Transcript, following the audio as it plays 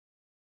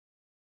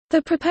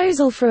The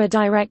proposal for a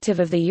directive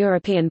of the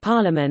European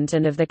Parliament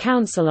and of the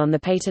Council on the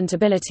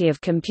patentability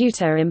of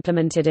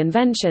computer-implemented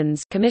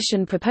inventions,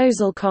 Commission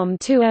Proposal COM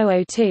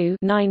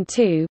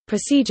 2002-92,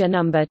 Procedure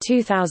Number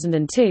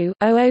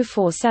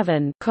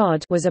 2002-0047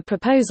 (COD), was a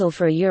proposal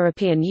for a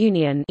European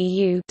Union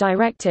 (EU)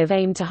 directive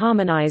aimed to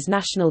harmonize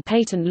national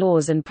patent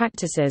laws and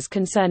practices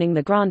concerning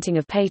the granting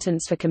of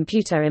patents for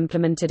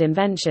computer-implemented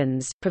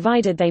inventions,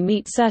 provided they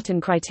meet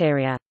certain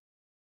criteria.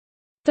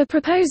 The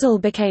proposal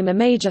became a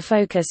major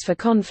focus for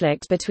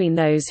conflict between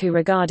those who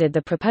regarded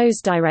the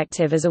proposed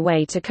directive as a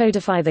way to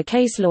codify the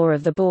case law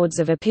of the Boards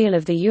of Appeal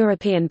of the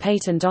European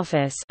Patent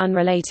Office,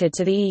 unrelated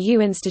to the EU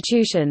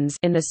institutions,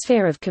 in the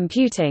sphere of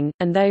computing,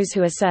 and those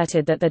who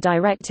asserted that the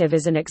directive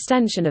is an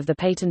extension of the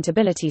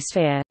patentability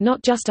sphere,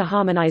 not just a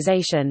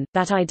harmonization,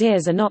 that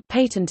ideas are not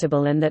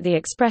patentable and that the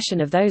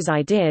expression of those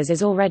ideas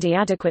is already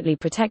adequately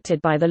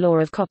protected by the law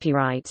of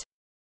copyright.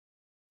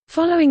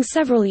 Following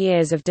several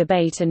years of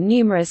debate and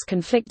numerous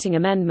conflicting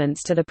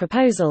amendments to the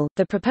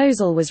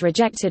proposal was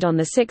rejected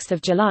on 6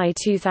 July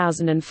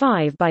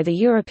 2005 by the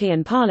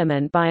European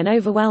Parliament by an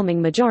overwhelming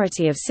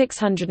majority of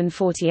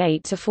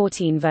 648 to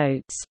 14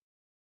 votes.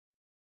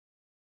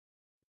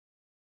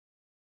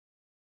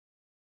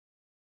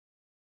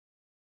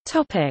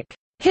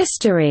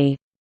 History.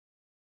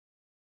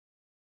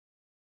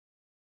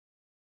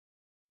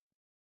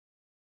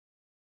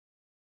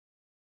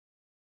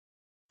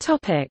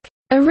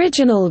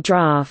 Original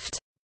draft.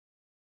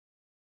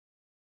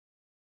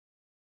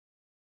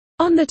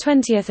 On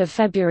 20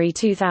 February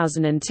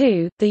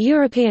 2002, the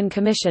European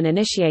Commission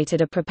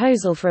initiated a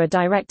proposal for a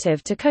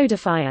directive to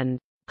codify and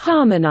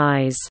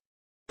harmonize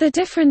the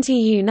different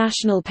EU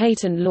national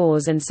patent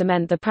laws and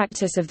cement the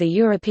practice of the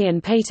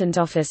European Patent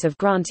Office of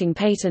granting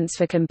patents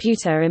for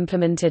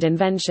computer-implemented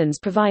inventions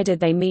provided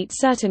they meet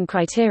certain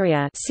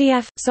criteria,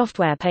 cf.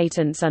 software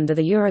patents under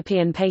the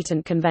European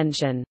Patent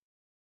Convention.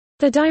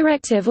 The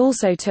directive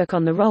also took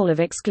on the role of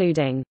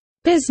excluding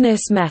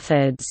business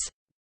methods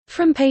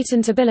from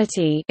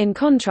patentability, in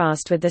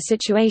contrast with the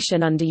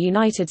situation under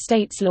United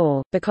States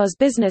law, because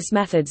business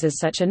methods as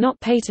such are not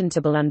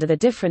patentable under the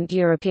different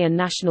European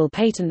national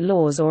patent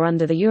laws or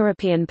under the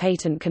European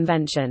Patent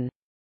Convention.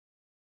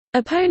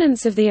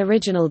 Opponents of the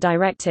original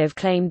directive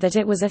claimed that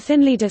it was a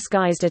thinly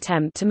disguised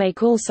attempt to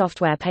make all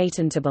software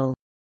patentable.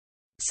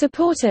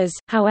 Supporters,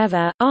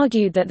 however,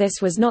 argued that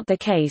this was not the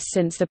case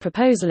since the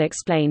proposal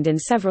explained in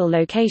several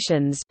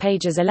locations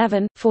pages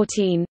 11,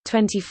 14,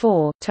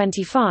 24,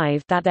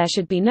 25 that there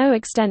should be no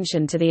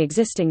extension to the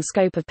existing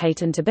scope of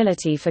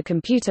patentability for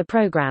computer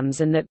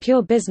programs and that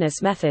pure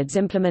business methods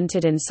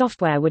implemented in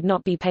software would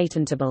not be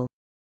patentable.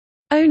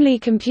 Only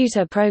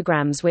computer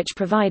programs which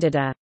provided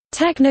a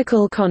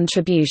technical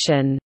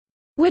contribution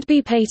would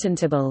be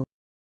patentable.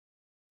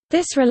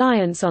 This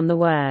reliance on the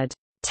word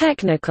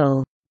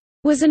technical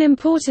was an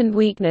important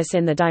weakness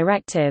in the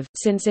directive,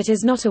 since it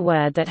is not a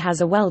word that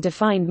has a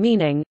well-defined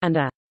meaning, and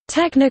a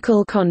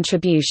technical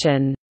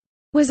contribution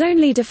was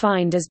only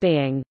defined as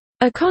being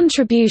a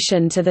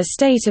contribution to the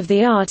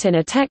state-of-the-art in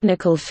a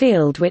technical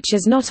field which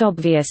is not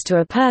obvious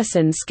to a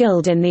person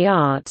skilled in the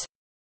art.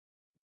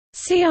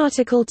 See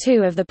Article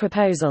 2 of the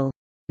proposal.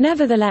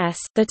 Nevertheless,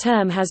 the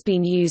term has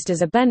been used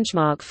as a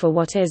benchmark for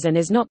what is and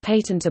is not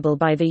patentable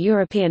by the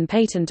European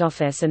Patent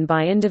Office and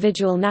by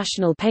individual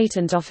national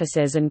patent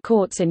offices and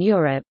courts in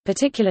Europe,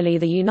 particularly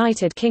the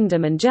United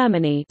Kingdom and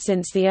Germany,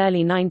 since the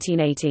early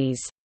 1980s.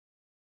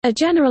 A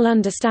general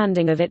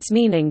understanding of its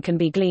meaning can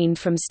be gleaned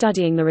from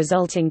studying the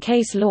resulting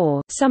case law,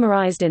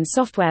 summarized in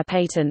software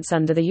patents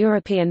under the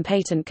European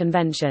Patent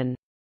Convention.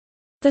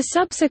 The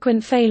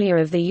subsequent failure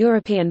of the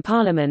European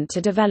Parliament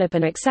to develop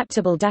an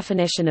acceptable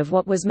definition of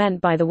what was meant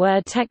by the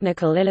word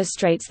technical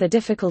illustrates the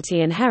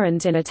difficulty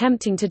inherent in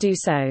attempting to do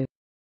so.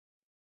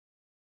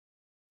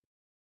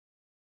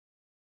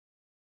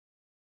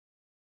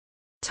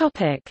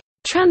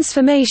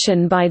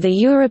 Transformation by the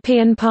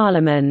European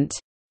Parliament.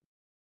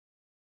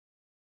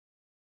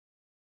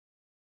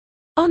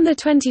 On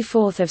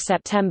 24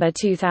 September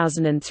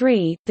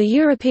 2003, the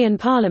European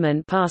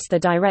Parliament passed the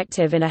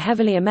directive in a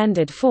heavily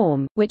amended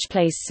form, which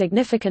placed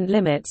significant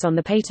limits on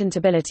the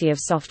patentability of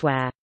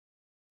software.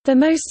 The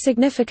most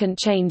significant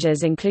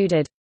changes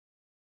included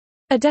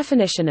a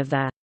definition of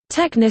the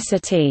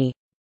technicity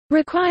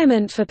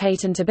requirement for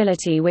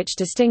patentability, which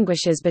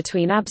distinguishes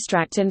between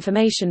abstract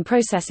information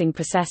processing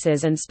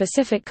processes and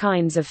specific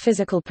kinds of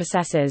physical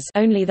processes,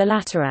 only the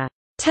latter are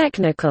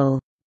technical.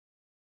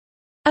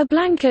 A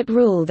blanket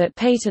rule that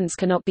patents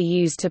cannot be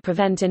used to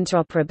prevent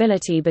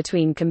interoperability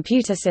between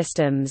computer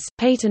systems.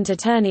 Patent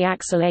attorney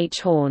Axel H.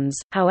 Horns,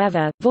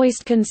 however,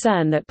 voiced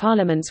concern that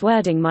Parliament's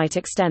wording might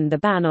extend the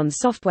ban on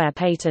software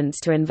patents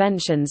to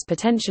inventions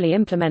potentially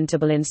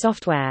implementable in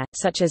software,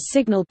 such as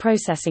signal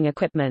processing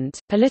equipment.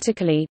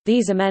 Politically,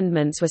 these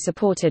amendments were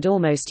supported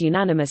almost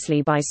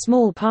unanimously by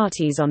small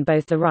parties on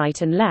both the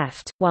right and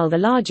left, while the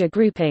larger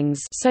groupings,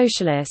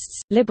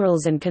 socialists,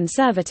 liberals and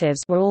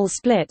conservatives, were all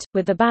split,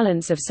 with the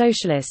balance of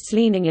socialists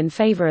leaning in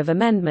favor of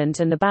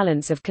amendment and the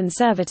balance of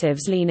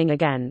conservatives leaning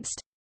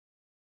against.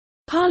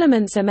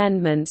 Parliament's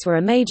amendments were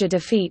a major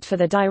defeat for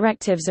the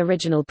directive's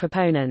original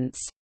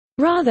proponents.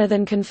 Rather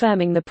than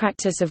confirming the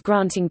practice of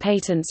granting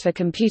patents for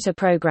computer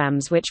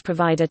programs which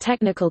provide a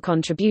technical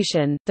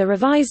contribution, the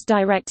revised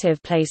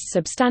directive placed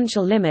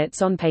substantial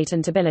limits on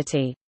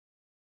patentability.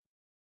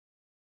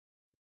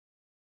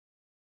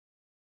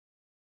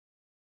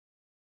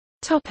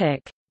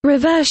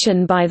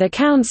 Reversion by the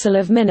Council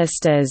of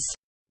Ministers.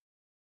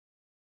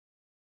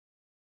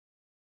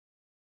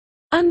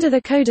 Under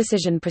the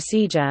codecision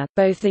procedure,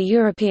 both the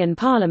European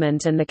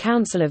Parliament and the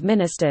Council of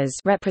Ministers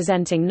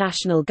representing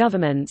national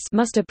governments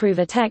must approve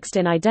a text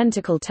in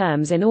identical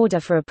terms in order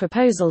for a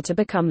proposal to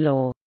become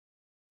law.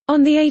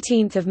 On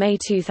 18 May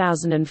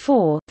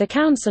 2004, the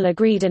Council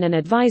agreed in an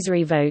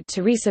advisory vote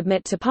to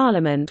resubmit to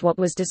Parliament what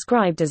was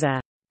described as a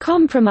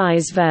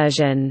compromise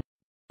version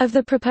of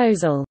the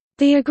proposal.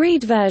 The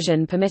agreed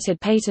version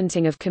permitted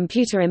patenting of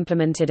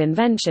computer-implemented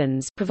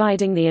inventions,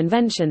 providing the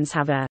inventions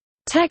have a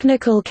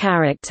technical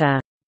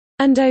character,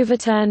 and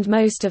overturned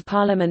most of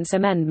Parliament's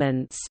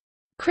amendments.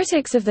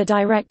 Critics of the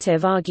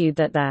directive argued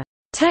that the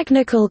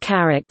technical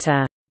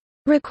character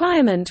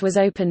requirement was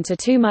open to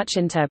too much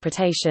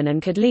interpretation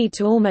and could lead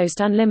to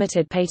almost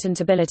unlimited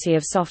patentability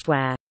of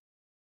software.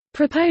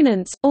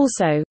 Proponents,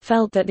 also,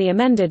 felt that the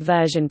amended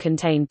version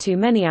contained too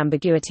many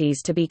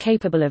ambiguities to be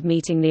capable of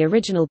meeting the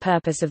original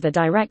purpose of the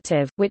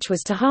directive, which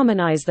was to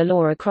harmonize the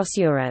law across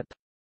Europe.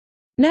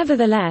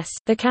 Nevertheless,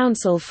 the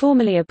Council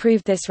formally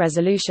approved this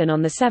resolution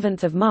on 7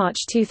 March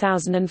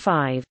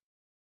 2005.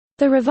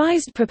 The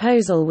revised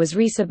proposal was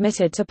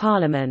resubmitted to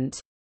Parliament.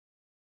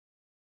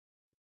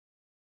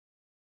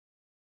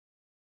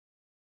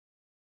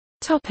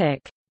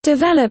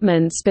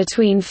 Developments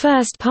between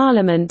first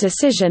Parliament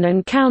decision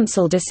and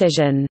Council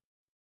decision.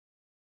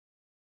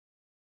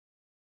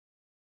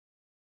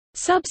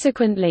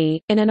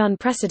 Subsequently, in an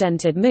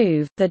unprecedented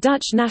move, the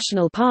Dutch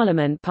National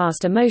Parliament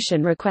passed a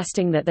motion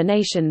requesting that the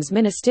nation's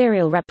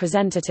ministerial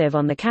representative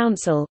on the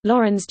Council,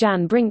 Laurens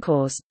Jan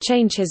Brinkhorst,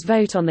 change his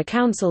vote on the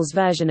Council's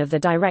version of the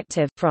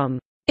directive, from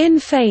 "in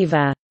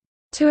favour"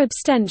 to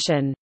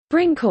abstention.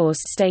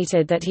 Brinkhorst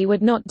stated that he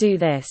would not do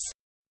this.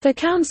 The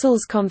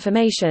Council's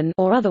confirmation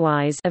or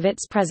otherwise of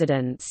its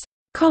president's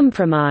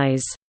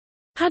compromise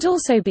had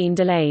also been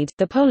delayed.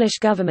 The Polish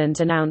government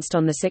announced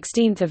on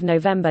 16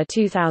 November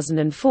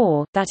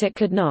 2004 that it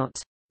could not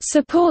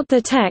support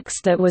the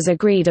text that was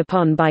agreed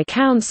upon by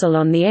Council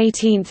on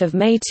 18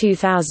 May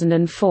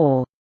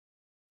 2004.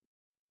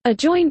 A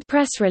joint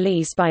press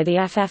release by the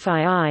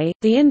FFII,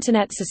 the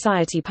Internet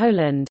Society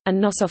Poland,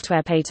 and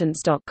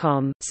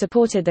nosoftwarepatents.com,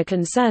 supported the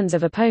concerns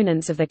of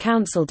opponents of the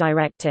Council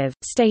directive,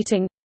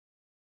 stating,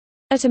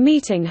 "At a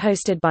meeting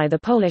hosted by the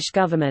Polish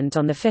government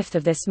on 5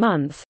 of this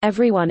month,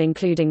 everyone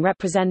including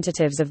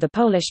representatives of the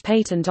Polish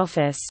Patent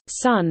Office,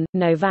 Sun,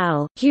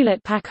 Noval,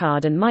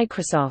 Hewlett-Packard and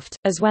Microsoft,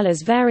 as well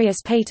as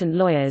various patent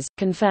lawyers,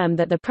 confirmed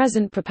that the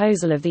present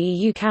proposal of the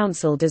EU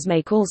Council does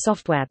make all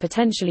software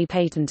potentially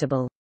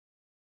patentable."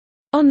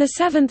 On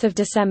 7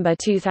 December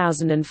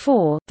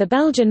 2004, the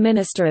Belgian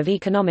Minister of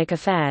Economic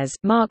Affairs,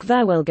 Mark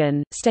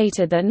Verwilgen,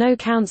 stated that no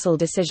Council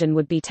decision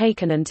would be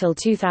taken until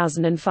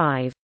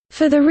 2005.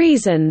 "For the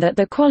reason that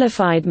the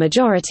qualified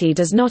majority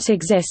does not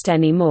exist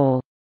anymore."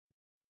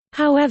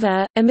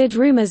 However, amid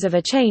rumors of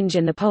a change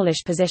in the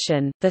Polish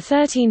position, the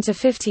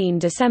 13–15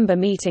 December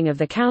meeting of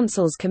the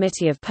Council's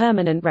Committee of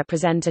Permanent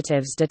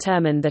Representatives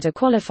determined that a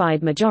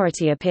qualified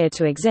majority appeared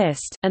to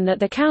exist, and that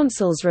the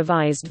Council's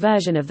revised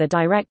version of the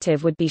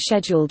directive would be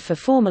scheduled for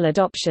formal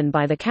adoption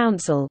by the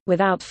Council,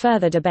 without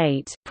further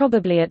debate,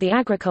 probably at the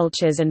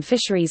Agricultures and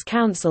Fisheries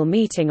Council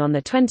meeting on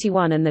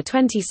 21 and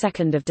 22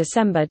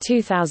 December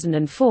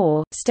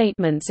 2004.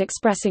 Statements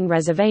expressing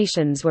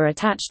reservations were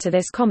attached to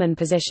this common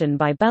position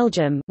by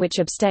Belgium, which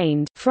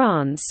abstained,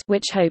 France,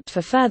 which hoped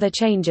for further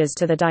changes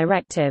to the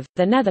directive,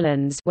 the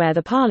Netherlands, where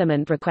the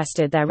parliament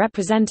requested their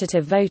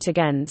representative vote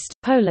against,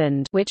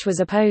 Poland, which was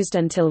opposed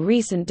until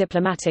recent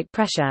diplomatic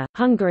pressure,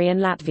 Hungary and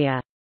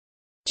Latvia.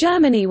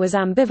 Germany was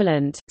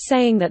ambivalent,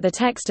 saying that the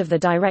text of the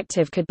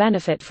directive could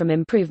benefit from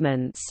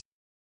improvements.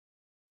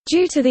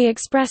 Due to the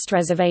expressed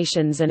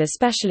reservations and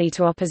especially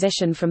to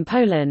opposition from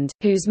Poland,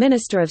 whose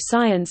Minister of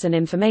Science and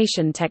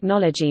Information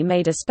Technology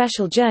made a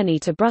special journey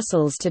to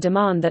Brussels to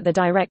demand that the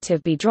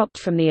directive be dropped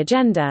from the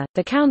agenda,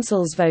 the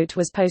Council's vote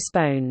was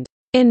postponed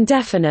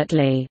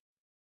indefinitely.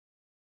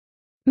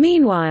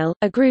 Meanwhile,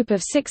 a group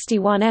of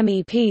 61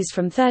 MEPs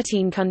from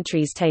 13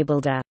 countries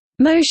tabled a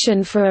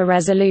motion for a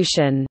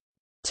resolution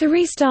to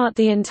restart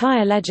the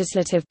entire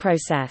legislative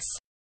process.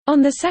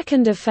 On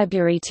 2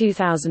 February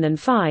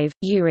 2005,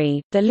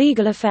 URI, the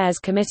Legal Affairs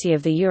Committee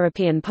of the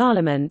European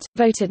Parliament,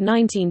 voted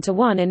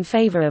 19–1 in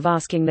favour of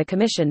asking the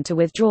Commission to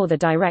withdraw the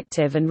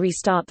directive and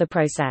restart the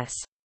process.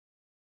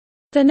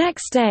 The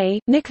next day,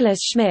 Nicolas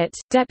Schmit,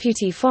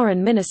 Deputy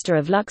Foreign Minister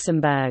of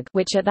Luxembourg,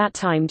 which at that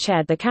time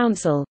chaired the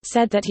Council,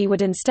 said that he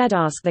would instead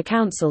ask the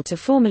Council to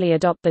formally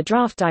adopt the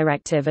draft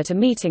directive at a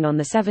meeting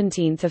on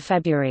 17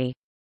 February.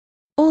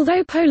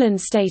 Although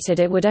Poland stated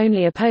it would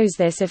only oppose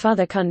this if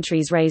other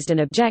countries raised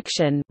an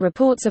objection,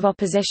 reports of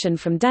opposition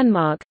from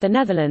Denmark, the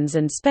Netherlands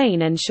and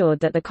Spain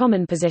ensured that the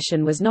common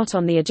position was not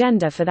on the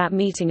agenda for that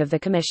meeting of the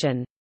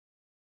Commission.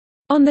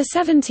 On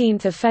 17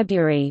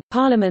 February,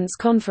 Parliament's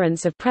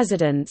Conference of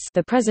Presidents,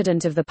 the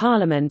President of the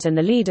Parliament and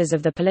the leaders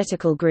of the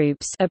political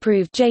groups,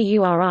 approved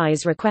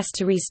JURI's request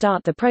to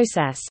restart the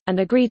process, and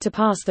agreed to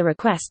pass the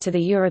request to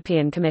the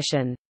European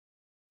Commission.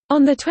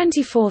 On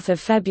 24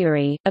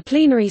 February, a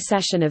plenary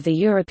session of the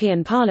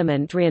European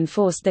Parliament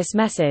reinforced this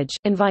message,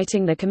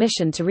 inviting the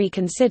Commission to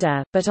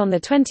reconsider, but on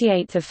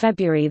 28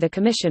 February the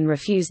Commission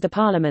refused the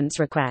Parliament's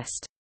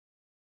request.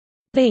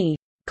 The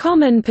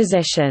common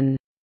position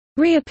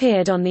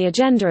reappeared on the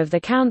agenda of the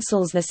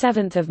Council's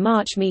 7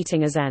 March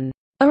meeting as an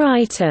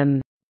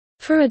item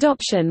for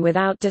adoption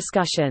without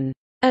discussion.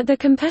 At the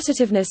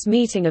competitiveness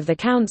meeting of the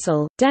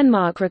Council,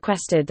 Denmark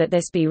requested that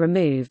this be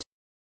removed.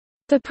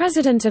 The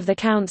President of the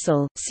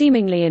Council,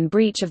 seemingly in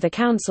breach of the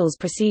Council's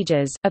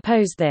procedures,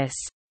 opposed this,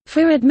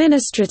 for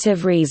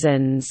administrative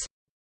reasons,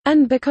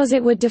 and because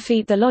it would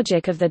defeat the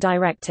logic of the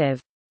directive.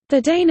 The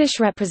Danish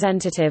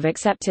representative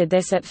accepted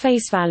this at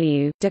face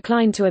value,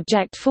 declined to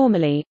object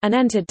formally, and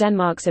entered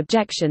Denmark's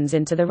objections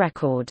into the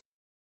record.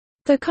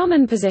 The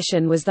common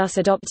position was thus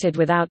adopted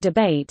without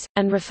debate,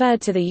 and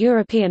referred to the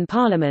European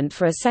Parliament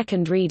for a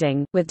second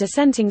reading, with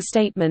dissenting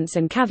statements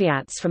and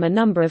caveats from a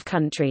number of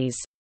countries.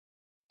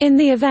 In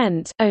the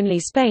event, only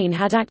Spain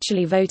had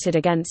actually voted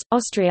against,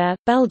 Austria,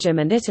 Belgium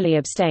and Italy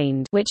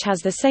abstained, which has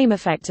the same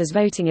effect as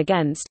voting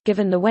against,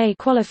 given the way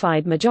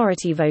qualified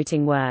majority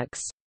voting works.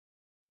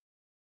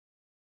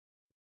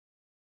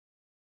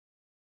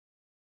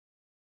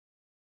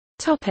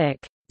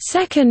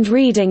 Second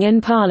reading in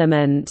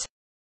Parliament.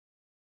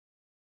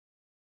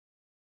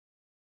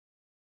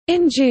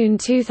 In June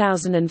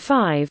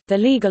 2005, the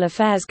Legal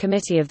Affairs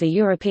Committee of the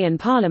European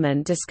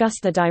Parliament discussed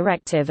the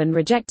directive and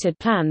rejected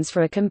plans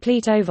for a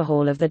complete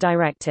overhaul of the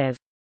directive.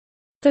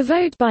 The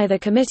vote by the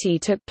committee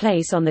took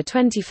place on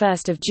 21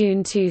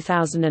 June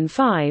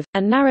 2005,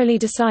 and narrowly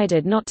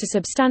decided not to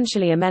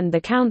substantially amend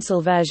the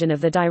Council version of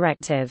the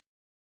directive.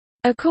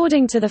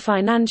 According to the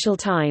Financial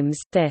Times,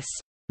 this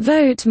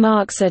vote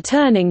marks a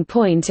turning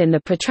point in the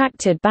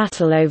protracted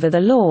battle over the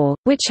law,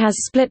 which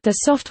has split the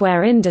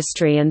software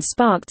industry and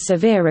sparked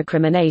severe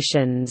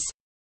recriminations.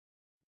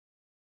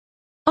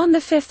 On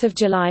 5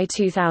 July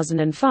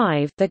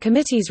 2005, the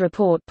committee's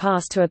report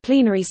passed to a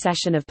plenary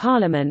session of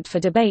Parliament for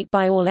debate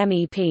by all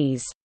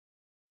MEPs.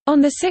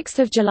 On 6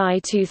 July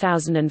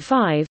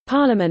 2005,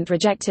 Parliament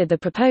rejected the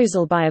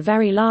proposal by a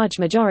very large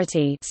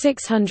majority,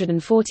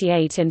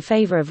 648 in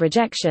favour of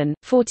rejection,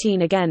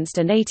 14 against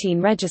and 18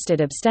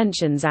 registered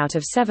abstentions out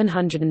of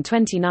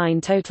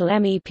 729 total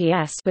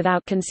MEPs,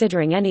 without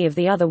considering any of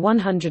the other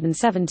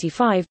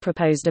 175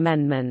 proposed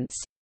amendments.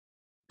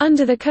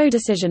 Under the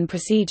codecision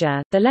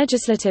procedure, the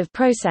legislative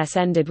process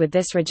ended with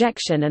this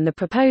rejection and the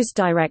proposed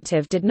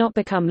directive did not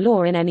become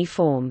law in any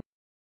form.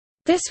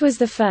 This was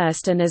the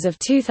first and as of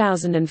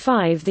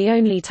 2005 the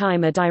only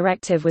time a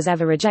directive was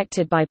ever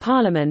rejected by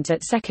Parliament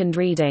at second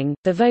reading.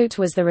 The vote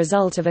was the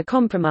result of a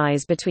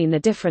compromise between the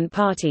different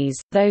parties.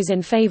 Those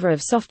in favour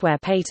of software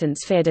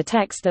patents feared a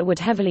text that would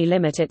heavily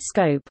limit its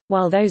scope,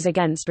 while those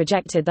against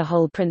rejected the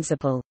whole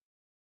principle.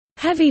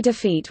 Heavy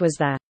defeat was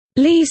the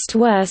least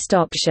worst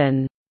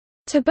option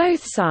to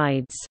both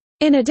sides.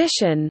 In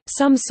addition,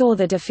 some saw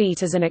the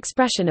defeat as an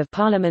expression of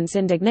Parliament's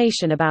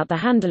indignation about the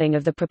handling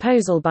of the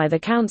proposal by the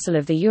Council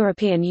of the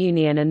European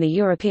Union and the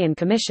European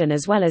Commission,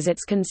 as well as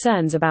its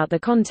concerns about the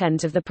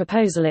content of the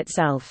proposal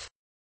itself.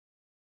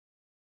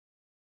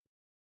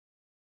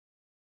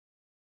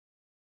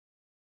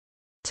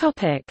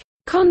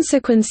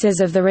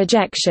 Consequences of the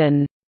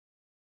rejection.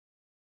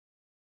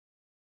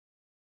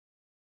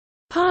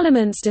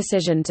 Parliament's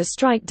decision to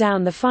strike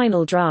down the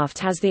final draft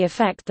has the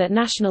effect that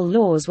national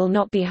laws will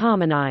not be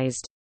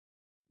harmonized.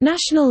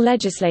 National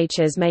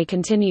legislatures may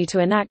continue to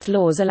enact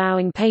laws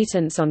allowing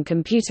patents on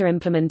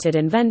computer-implemented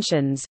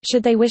inventions,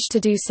 should they wish to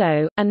do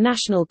so, and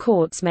national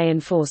courts may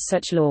enforce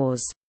such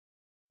laws.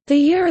 The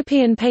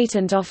European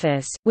Patent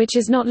Office, which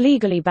is not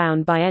legally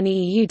bound by any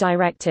EU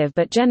directive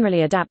but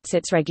generally adapts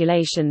its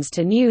regulations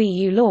to new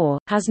EU law,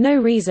 has no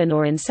reason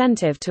or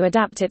incentive to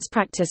adapt its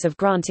practice of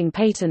granting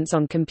patents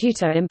on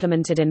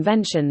computer-implemented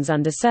inventions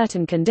under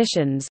certain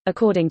conditions,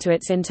 according to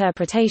its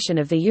interpretation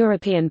of the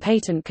European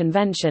Patent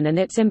Convention and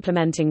its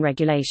implementing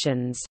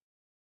regulations.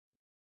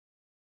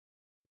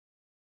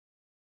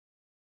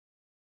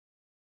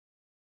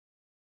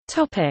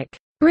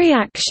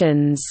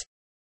 Reactions.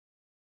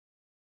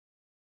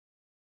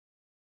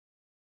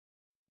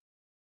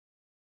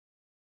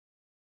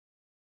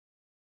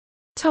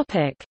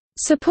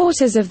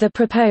 Supporters of the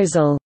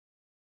proposal.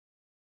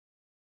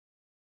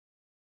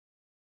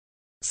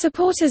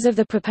 Supporters of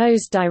the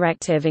proposed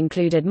directive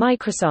included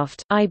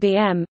Microsoft,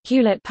 IBM,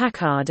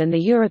 Hewlett-Packard and the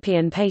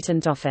European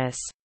Patent Office.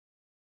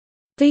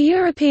 The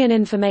European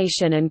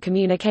Information and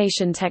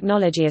Communication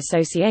Technology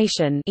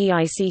Association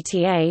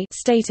 (EICTA)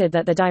 stated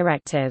that the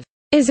directive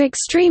is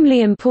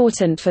extremely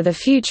important for the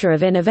future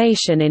of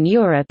innovation in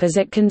Europe as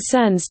it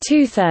concerns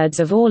 2/3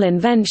 of all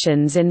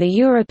inventions in the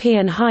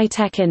European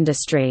high-tech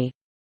industry.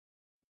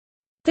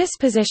 This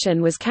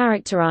position was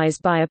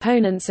characterized by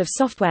opponents of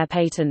software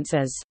patents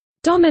as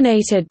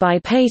dominated by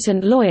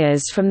patent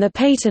lawyers from the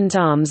patent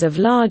arms of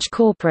large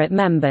corporate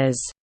members,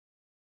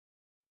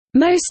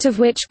 most of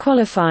which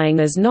qualifying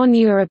as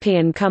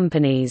non-European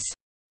companies,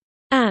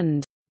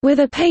 and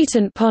with a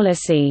patent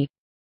policy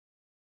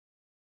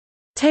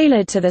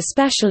tailored to the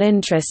special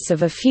interests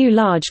of a few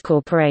large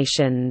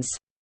corporations.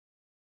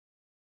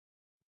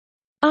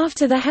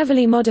 After the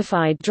heavily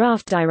modified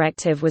draft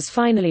directive was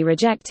finally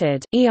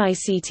rejected,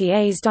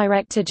 EICTA's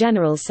Director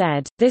General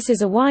said, "This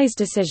is a wise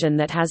decision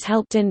that has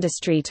helped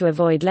industry to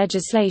avoid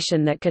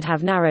legislation that could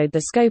have narrowed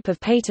the scope of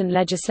patent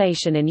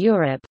legislation in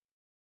Europe."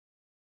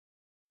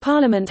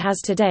 Parliament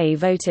has today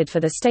voted for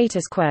the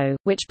status quo,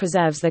 which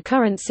preserves the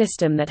current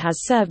system that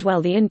has served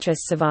well the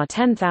interests of our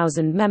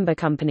 10,000 member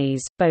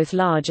companies, both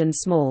large and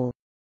small.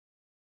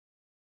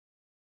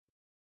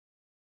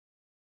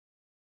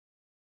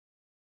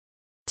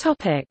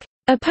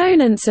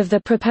 Opponents of the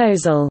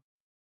proposal.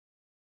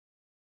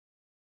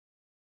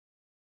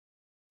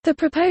 The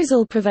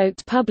proposal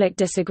provoked public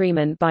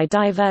disagreement by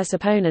diverse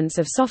opponents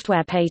of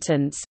software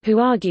patents, who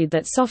argued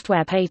that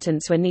software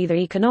patents were neither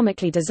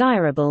economically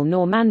desirable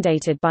nor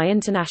mandated by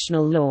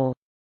international law.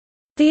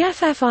 The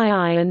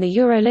FFII and the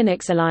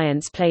Euro-Linux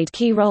Alliance played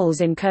key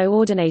roles in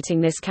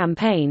coordinating this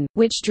campaign,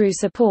 which drew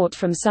support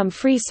from some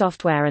free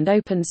software and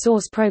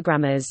open-source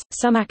programmers,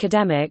 some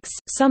academics,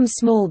 some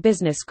small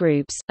business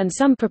groups, and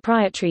some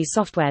proprietary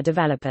software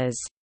developers.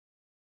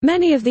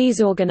 Many of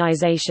these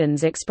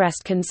organizations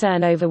expressed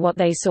concern over what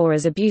they saw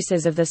as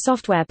abuses of the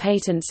software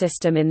patent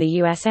system in the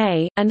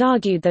USA, and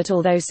argued that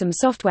although some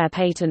software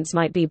patents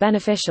might be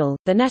beneficial,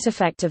 the net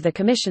effect of the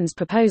Commission's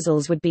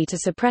proposals would be to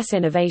suppress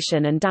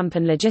innovation and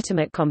dampen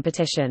legitimate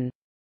competition.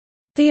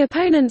 The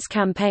opponents'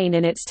 campaign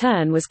in its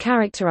turn was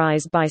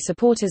characterized by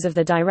supporters of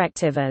the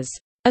directive as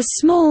a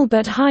small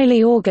but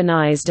highly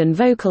organized and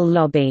vocal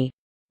lobby,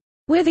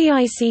 with the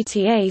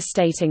ICTA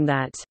stating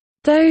that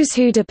those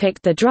who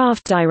depict the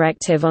draft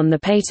directive on the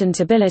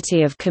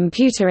patentability of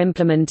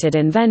computer-implemented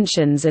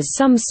inventions as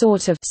some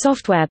sort of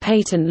software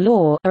patent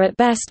law are at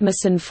best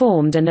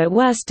misinformed and at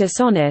worst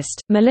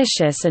dishonest,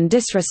 malicious and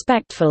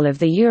disrespectful of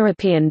the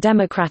European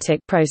democratic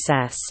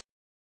process.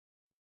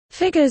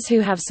 Figures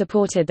who have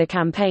supported the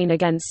campaign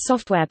against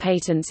software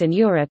patents in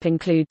Europe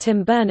include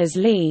Tim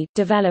Berners-Lee,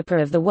 developer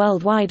of the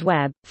World Wide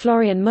Web,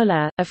 Florian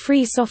Müller, a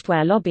free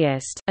software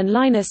lobbyist, and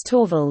Linus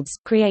Torvalds,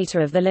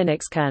 creator of the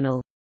Linux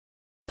kernel.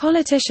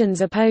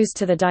 Politicians opposed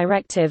to the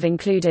directive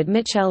included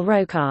Michel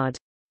Rocard.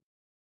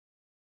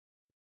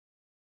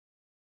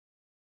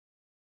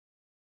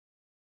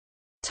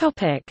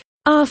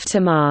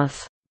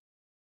 Aftermath.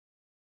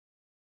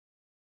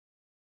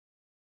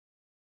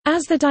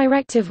 As the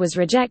directive was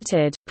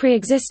rejected,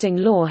 pre-existing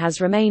law has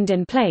remained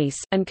in place,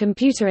 and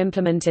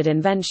computer-implemented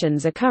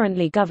inventions are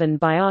currently governed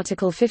by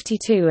Article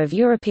 52 of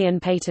European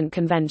Patent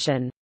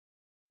Convention.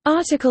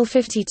 Article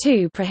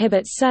 52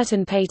 prohibits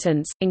certain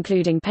patents,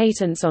 including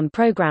patents on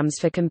programs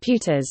for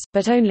computers,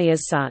 but only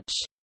as such.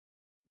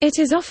 It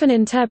is often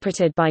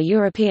interpreted by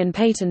European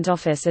Patent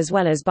Office as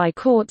well as by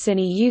courts in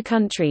EU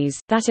countries,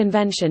 that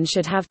invention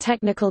should have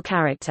technical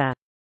character.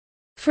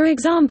 For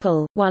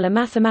example, while a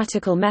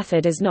mathematical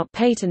method is not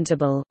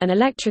patentable, an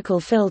electrical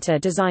filter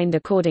designed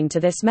according to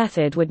this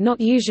method would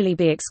not usually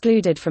be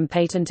excluded from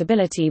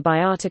patentability by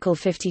Article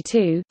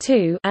 52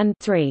 and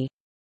 3.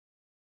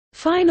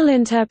 Final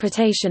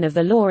interpretation of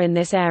the law in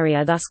this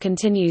area thus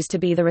continues to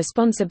be the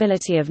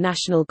responsibility of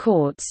national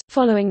courts,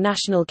 following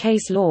national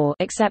case law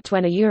except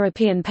when a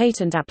European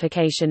patent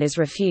application is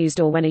refused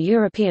or when a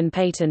European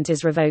patent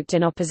is revoked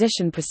in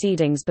opposition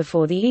proceedings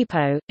before the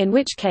EPO, in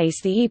which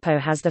case the EPO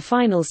has the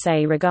final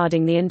say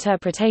regarding the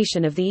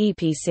interpretation of the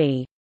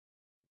EPC.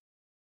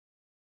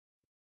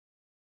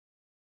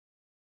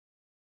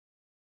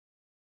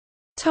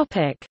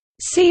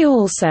 See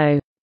also: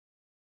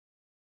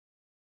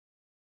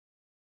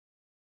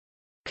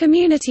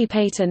 Community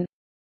patent,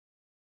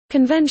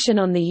 Convention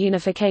on the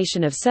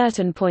Unification of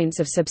Certain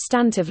Points of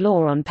Substantive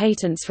Law on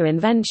Patents for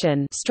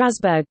Invention,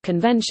 Strasbourg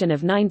Convention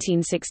of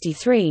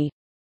 1963,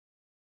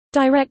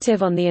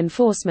 Directive on the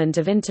Enforcement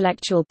of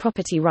Intellectual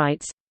Property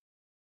Rights,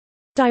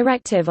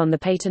 Directive on the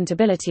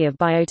Patentability of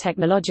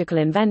Biotechnological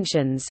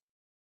Inventions,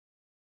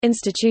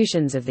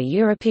 Institutions of the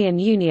European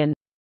Union,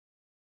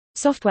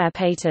 Software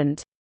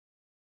patent,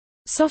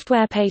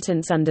 Software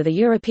patents under the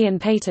European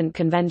Patent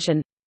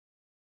Convention,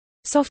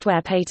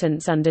 Software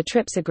patents under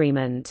TRIPS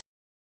Agreement.